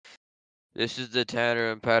This is the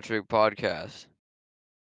Tanner and Patrick podcast.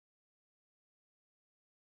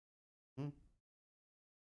 Mm.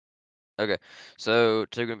 Okay, so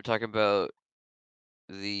today we're gonna be talking about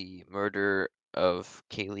the murder of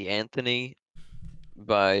Kaylee Anthony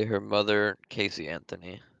by her mother, Casey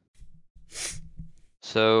Anthony.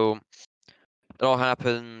 So it all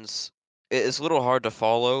happens. It's a little hard to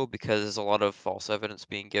follow because there's a lot of false evidence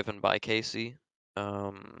being given by Casey.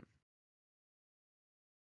 Um,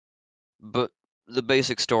 but the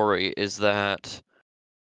basic story is that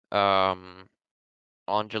um,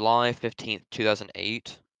 on July 15th,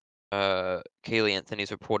 2008, Kaylee Anthony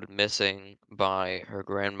is reported missing by her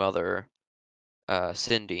grandmother,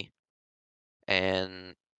 Cindy.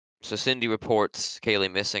 And so Cindy reports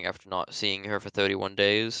Kaylee missing after not seeing her for 31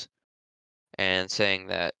 days and saying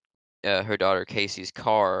that her daughter Casey's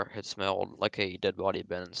car had smelled like a dead body had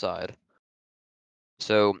been inside.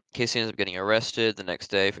 So Casey ends up getting arrested the next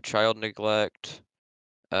day for child neglect.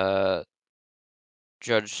 Uh,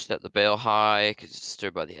 Judge set the bail high because he's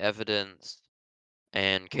disturbed by the evidence.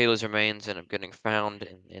 And Kayla's remains end up getting found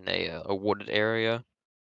in a wooded area,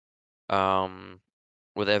 um,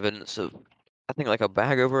 with evidence of, I think, like a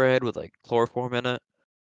bag over her head with like chloroform in it.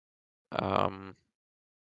 Um,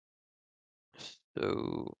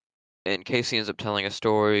 so, and Casey ends up telling a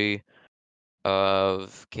story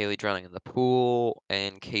of Kaylee drowning in the pool,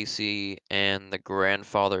 and Casey and the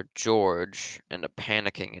grandfather George end up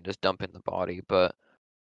panicking and just dumping the body, but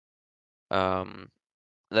um,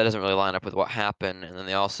 that doesn't really line up with what happened. And then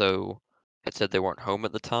they also had said they weren't home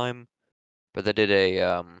at the time, but they did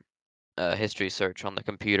a history search on the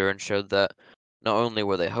computer and showed that not only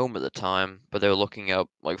were they home at the time, but they were looking up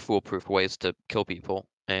like foolproof ways to kill people,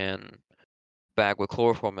 and bag with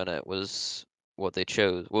chloroform in it was what they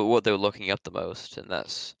chose, what they were looking up the most, and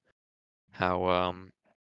that's how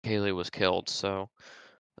Kaylee was killed. So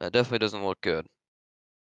that definitely doesn't look good.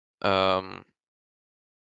 Um,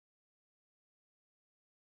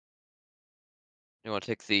 you want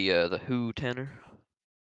to take the Who, Tanner?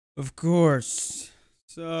 Of course.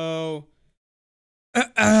 So,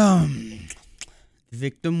 the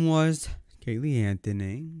victim was Kaylee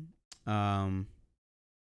Anthony. Um,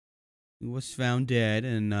 he was found dead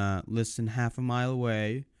and less than half a mile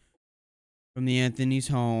away from the Anthony's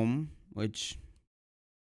home, which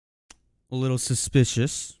a little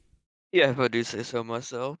suspicious. Yeah, if I do say so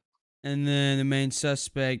myself. And then the main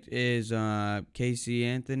suspect is Casey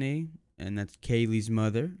Anthony, and that's Kaylee's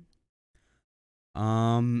mother.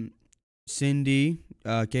 Um, Cindy,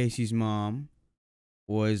 Casey's mom,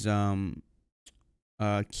 was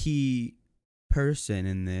a key person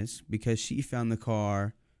in this because she found the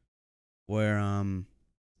car where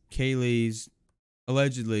Kaylee's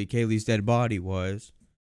allegedly Kaylee's dead body was,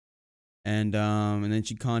 and then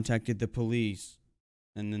she contacted the police,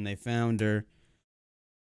 and then they found her,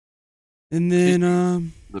 and She's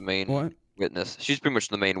then the main what? witness. She's pretty much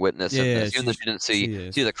the main witness in Yeah, this. Even though she didn't see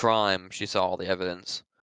she see is. the crime, she saw all the evidence.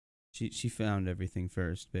 She found everything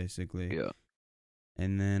first, basically, Yeah.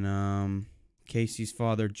 and then Casey's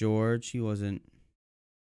father George, he wasn't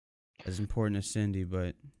as important as Cindy,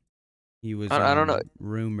 but he was I don't know.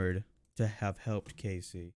 rumored to have helped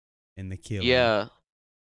Casey in the killing. Yeah,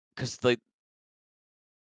 because like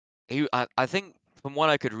I think from what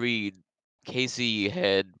I could read, Casey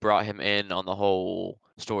had brought him in on the whole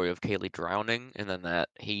story of Kaylee drowning, and then that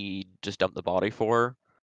he just dumped the body for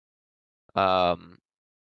her.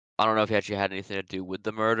 I don't know if he actually had anything to do with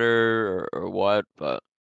the murder or what, but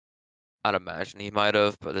I'd imagine he might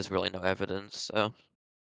have, but there's really no evidence.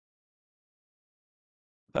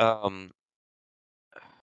 Um,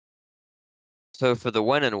 so for the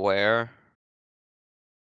when and where,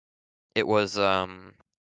 it was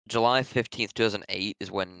July 15th, 2008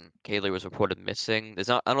 is when Kaylee was reported missing. I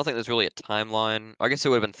don't think there's really a timeline. I guess it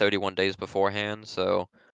would have been 31 days beforehand, so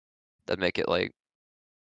that'd make it like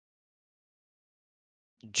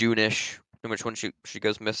June-ish, pretty much when she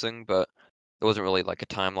goes missing, but there wasn't really like a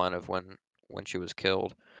timeline of when she was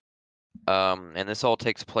killed. And this all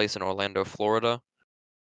takes place in Orlando, Florida,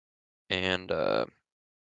 and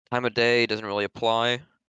time of day doesn't really apply.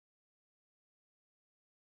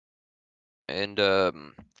 And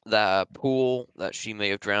the pool that she may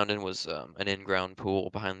have drowned in was an in-ground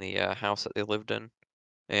pool behind the house that they lived in.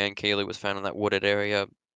 And Kaylee was found in that wooded area. It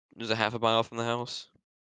was a half a mile from the house.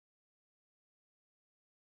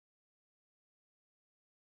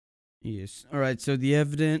 Yes. All right. So the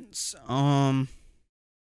evidence. I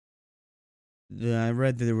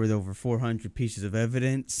read that there were over 400 pieces of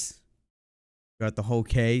evidence throughout the whole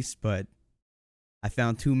case, but I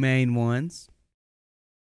found two main ones.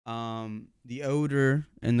 The odor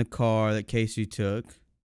in the car that Casey took.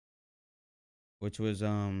 which was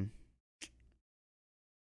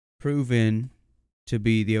proven to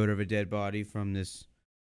be the odor of a dead body from this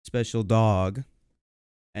special dog,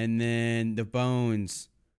 and then the bones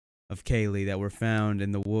of Kaylee that were found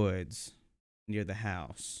in the woods near the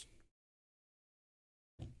house.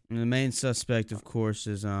 And the main suspect, of course,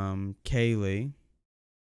 is Kaylee,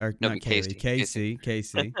 or No, I not mean Kaylee, Casey. Casey.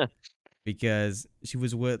 Casey, because she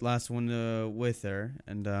was with last one with her,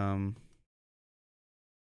 and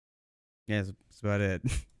yeah, that's about it.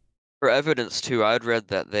 For evidence too, I'd read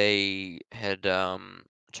that they had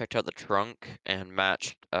checked out the trunk and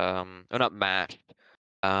matched or not matched.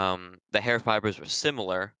 The hair fibers were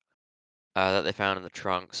similar that they found in the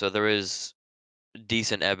trunk, so there is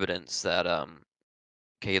decent evidence that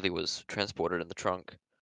Kaylee was transported in the trunk.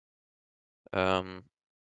 Um,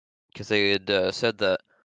 because they had said that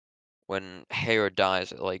when hair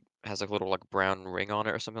dies, it like has like a little like brown ring on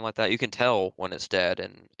it or something like that. You can tell when it's dead,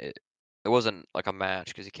 and it wasn't like a match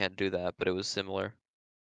because you can't do that, but it was similar.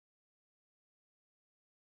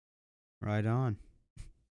 Right on.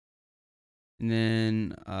 And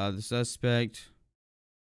then the suspect,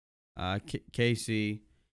 Casey,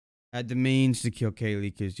 had the means to kill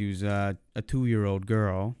Kaylee because she was a 2-year-old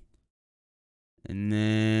girl. And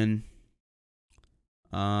then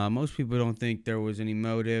most people don't think there was any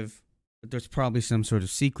motive, but there's probably some sort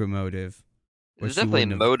of secret motive, or There's definitely a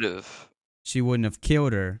motive. she wouldn't have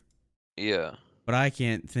killed her. Yeah, But I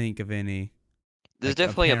can't think of any there's like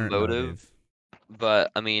definitely a apparent motive, motive.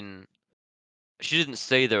 but I mean, she didn't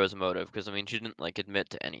say there was a motive because I mean, she didn't like admit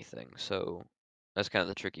to anything. So that's kind of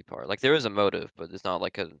the tricky part. Like there is a motive, but it's not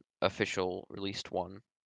like an official released one.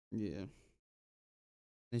 Yeah.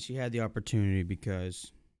 And she had the opportunity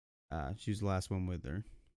because she was the last one with her.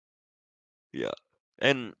 Yeah.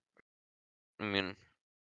 And I mean,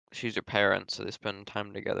 she's your parent, so they spend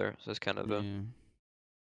time together. So it's kind of a Yeah.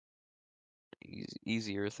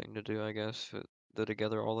 easier thing to do, I guess. They're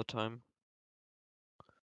together all the time.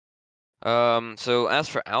 So as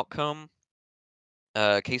for outcome,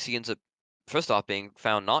 Casey ends up first off being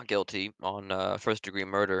found not guilty on first degree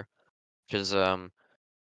murder, which is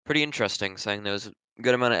pretty interesting, saying there was a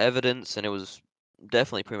good amount of evidence and it was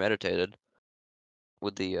definitely premeditated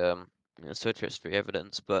with the search history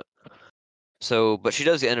evidence. But she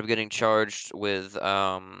does end up getting charged with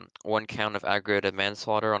one count of aggravated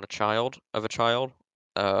manslaughter on a child,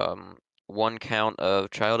 um, one count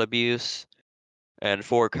of child abuse, and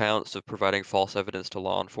 4 counts of providing false evidence to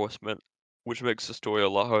law enforcement, which makes the story a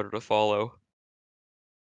lot harder to follow.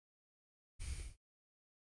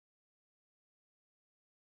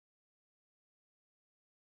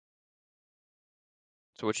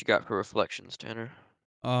 So what you got for reflections, Tanner?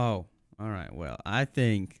 Oh, all right. Well, I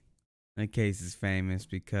think that case is famous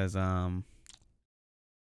because you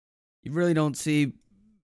really don't see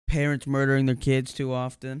parents murdering their kids too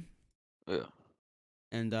often, Yeah.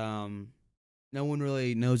 and no one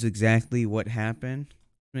really knows exactly what happened.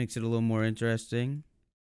 Makes it a little more interesting.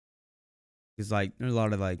 Cause like there's a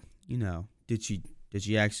lot of like, did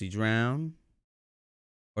she actually drown,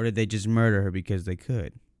 or did they just murder her because they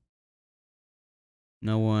could?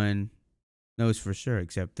 No one knows for sure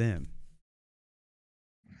except them.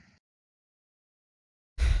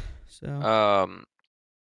 So Um,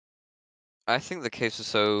 I think the case is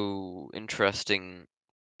so interesting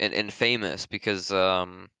and famous because I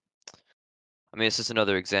mean it's just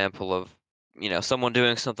another example of someone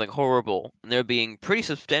doing something horrible and there being pretty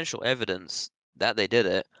substantial evidence that they did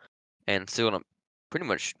it and still not pretty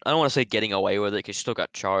much I don't want to say getting away with it because she still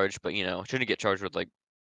got charged, but shouldn't get charged with like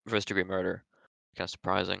first degree murder. Kind of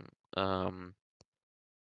surprising. Um,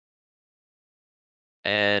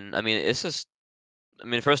 and I mean it's just I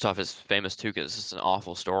mean first off it's famous too because it's just an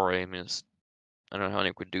awful story. I mean I don't know how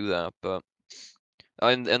anyone could do that, but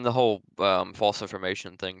and the whole false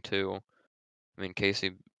information thing too. I mean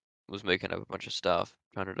Casey was making up a bunch of stuff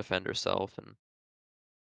trying to defend herself and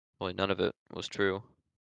really none of it was true.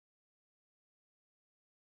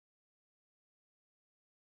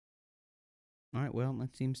 all right, well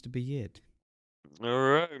that seems to be it. All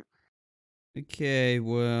right. Okay,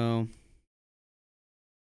 well,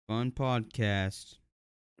 fun podcast.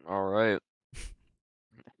 All right.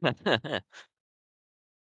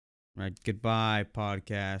 Right, goodbye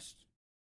podcast.